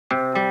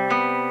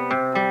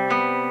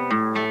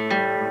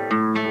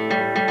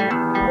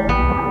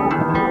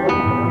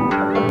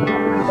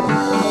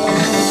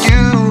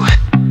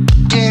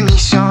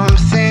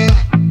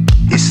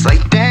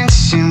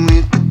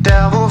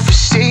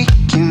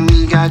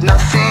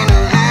nothing to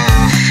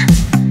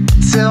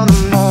lose till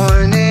the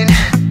morning.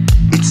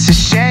 It's a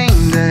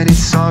shame that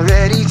it's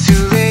already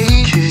too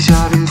late, 'cause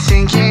I've been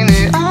thinking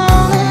that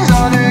all these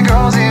other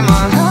girls in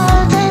my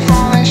life, they're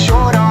falling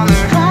short on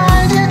the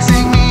ride. You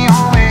take me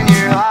on when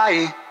you're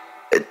high.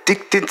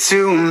 Addicted to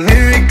a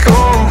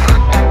miracle,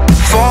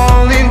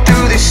 falling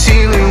through the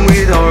ceiling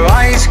with our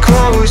eyes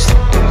closed.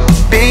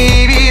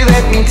 Baby,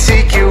 let me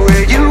take you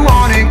where you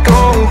wanna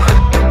go.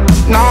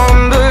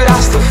 Numb, but I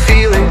still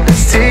feel it.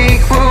 Let's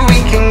take what we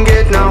can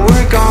get, now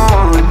we're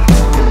gone.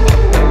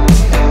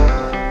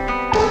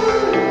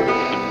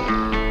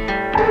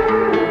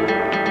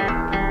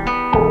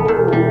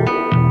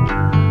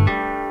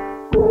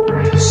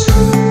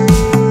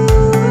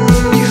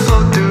 You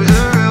float through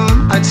the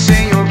room, I'd say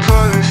you're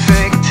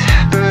perfect,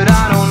 but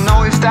I don't know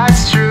if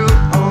that's true.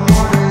 I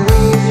wanna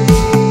leave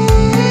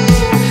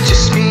here,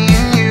 just me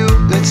and you.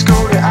 Let's go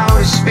to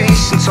outer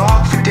space and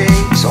talk for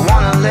days. I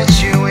wanna let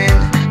you in.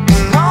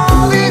 And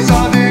all these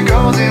other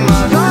girls in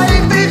my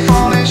life, they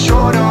falling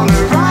short on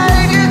the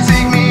ride. You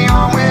take me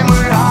on when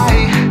we're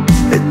high.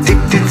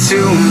 Addicted to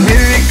a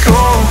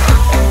miracle,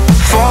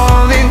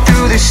 falling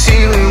through the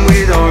ceiling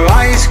with our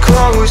eyes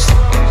closed.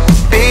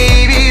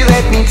 Baby,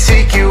 let me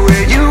take you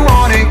where you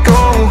wanna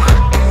go.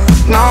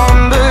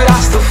 Numb, but I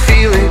still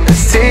feel it.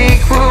 Let's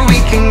take what we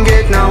can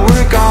get, now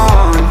we're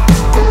gone.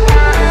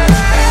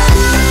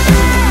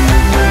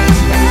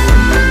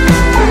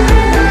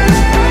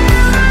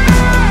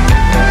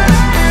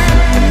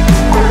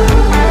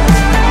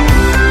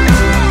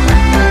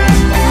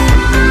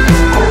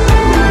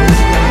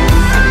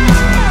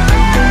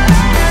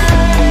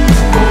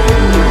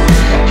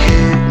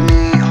 Hit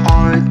me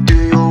hard, do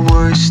your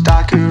worst.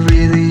 I could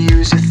really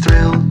use a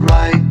thrill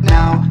right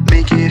now.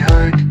 Make it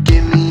hurt,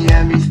 give me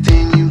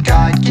everything you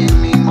got. Give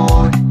me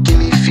more, give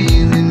me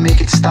feeling,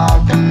 make it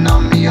stop and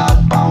numb me up.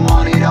 I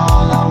want it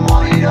all, I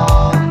want it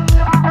all.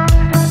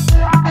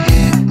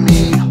 Hit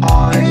me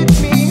hard,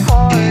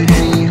 hit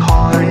me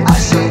hard. I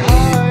said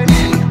hit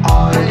me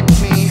hard,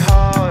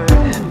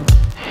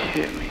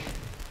 hit me.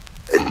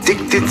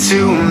 Addicted to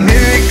a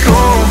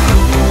miracle,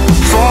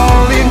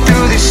 falling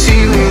through the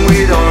ceiling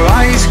with our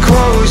eyes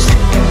closed.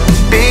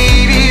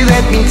 Baby,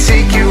 let me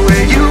take you